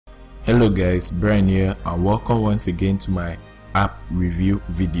Hello guys, Brian here and welcome once again to my app review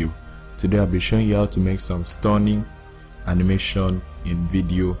video. Today I'll be showing you how to make some stunning animation in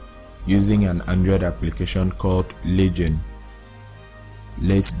video using an Android application called Legend.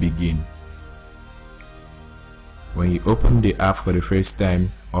 Let's begin. When you open the app for the first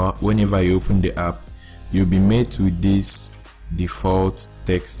time, or whenever you open the app, you'll be met with this default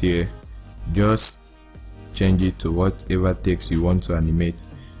text here. Just change it to whatever text you want to animate.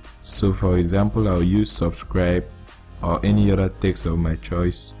 So for example, I'll use subscribe or any other text of my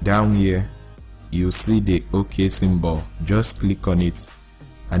choice. Down here you'll see the OK symbol. Just click on it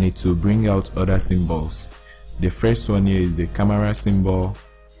and it will bring out other symbols. The first one here is the camera symbol.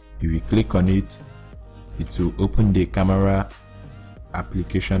 If you click on it, it will open the camera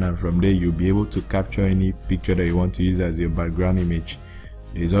application, and from there you'll be able to capture any picture that you want to use as your background image.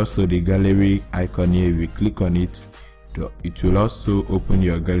 There's also the gallery icon here. If you click on it, it will also open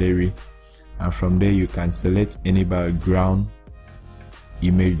your gallery, and from there you can select any background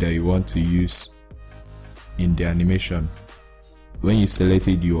image that you want to use in the animation. When you select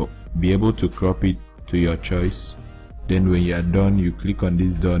it, you'll be able to crop it to your choice. Then when you are done, you click on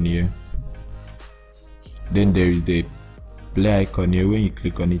this done here. Then there is the play icon here. When you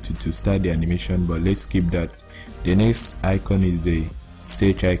click on it, it will start the animation, but let's skip that. The next icon is the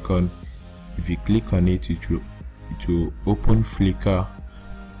search icon. If you click on it, it will open Flickr,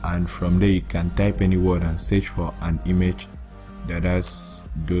 and from there you can type any word and search for an image that has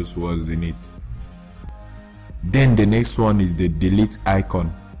those words in it. Then the next one is the delete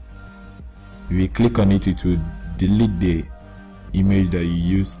icon. If you click on it, it will delete the image that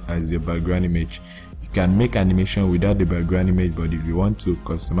you used as your background image. You can make animation without the background image, but if you want to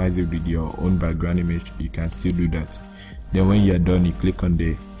customize it with your own background image, you can still do that. Then when you are done, you click on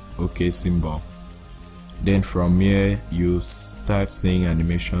the OK symbol. Then from here you start seeing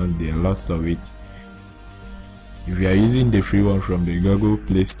animation. There are lots of it. If you are using the free one from the Google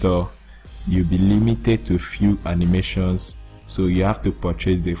Play Store, you'll be limited to few animations, so you have to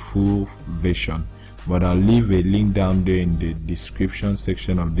purchase the full version. But I'll leave a link down there in the description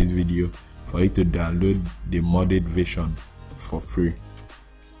section of this video for you to download the modded version for free.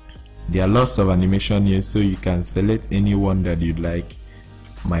 There are lots of animation here, so you can select any one that you'd like.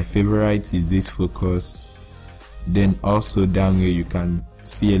 My favorite is this focus. Then also down here you can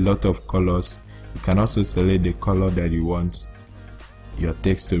see a lot of colors. You can also select the color that you want your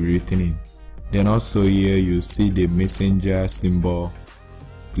text to be written in. Then also here you see the messenger symbol.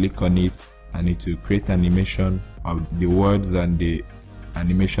 Click on it and it will create animation of the words and the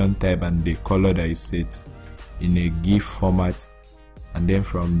animation type and the color that is set in a GIF format. And then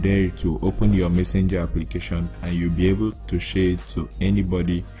from there it will open your messenger application, and you'll be able to share it to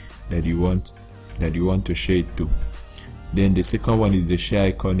anybody that you want to share it to. Then the second one is the share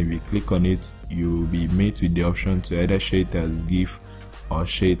icon. If you click on it, you will be made with the option to either share it as GIF or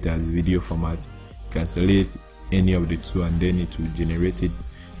share it as video format. You can select any of the two and then it will generate it.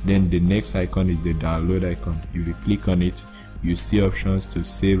 Then the next icon is the download icon. If you click on it, you see options to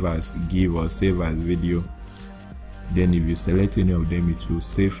save as GIF or save as video. Then if you select any of them, it will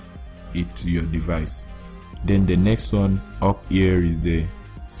save it to your device. Then the next one up here is the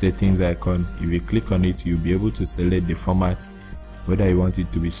settings icon. If you click on it, you'll be able to select the format, whether you want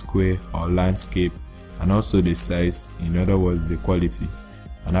it to be square or landscape, and also the size, in other words the quality.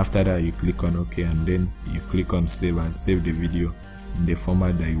 And after that you click on OK, and then you click on save and save the video in the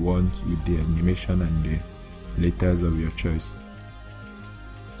format that you want with the animation and the letters of your choice.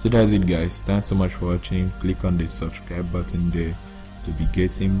 So that's it guys, thanks so much for watching. Click on the subscribe button there to be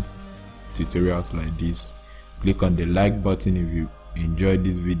getting tutorials like this. Click on the like button if you enjoyed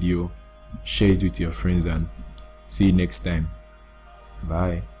this video. Share it with your friends and see you next time.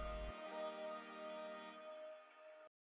 Bye.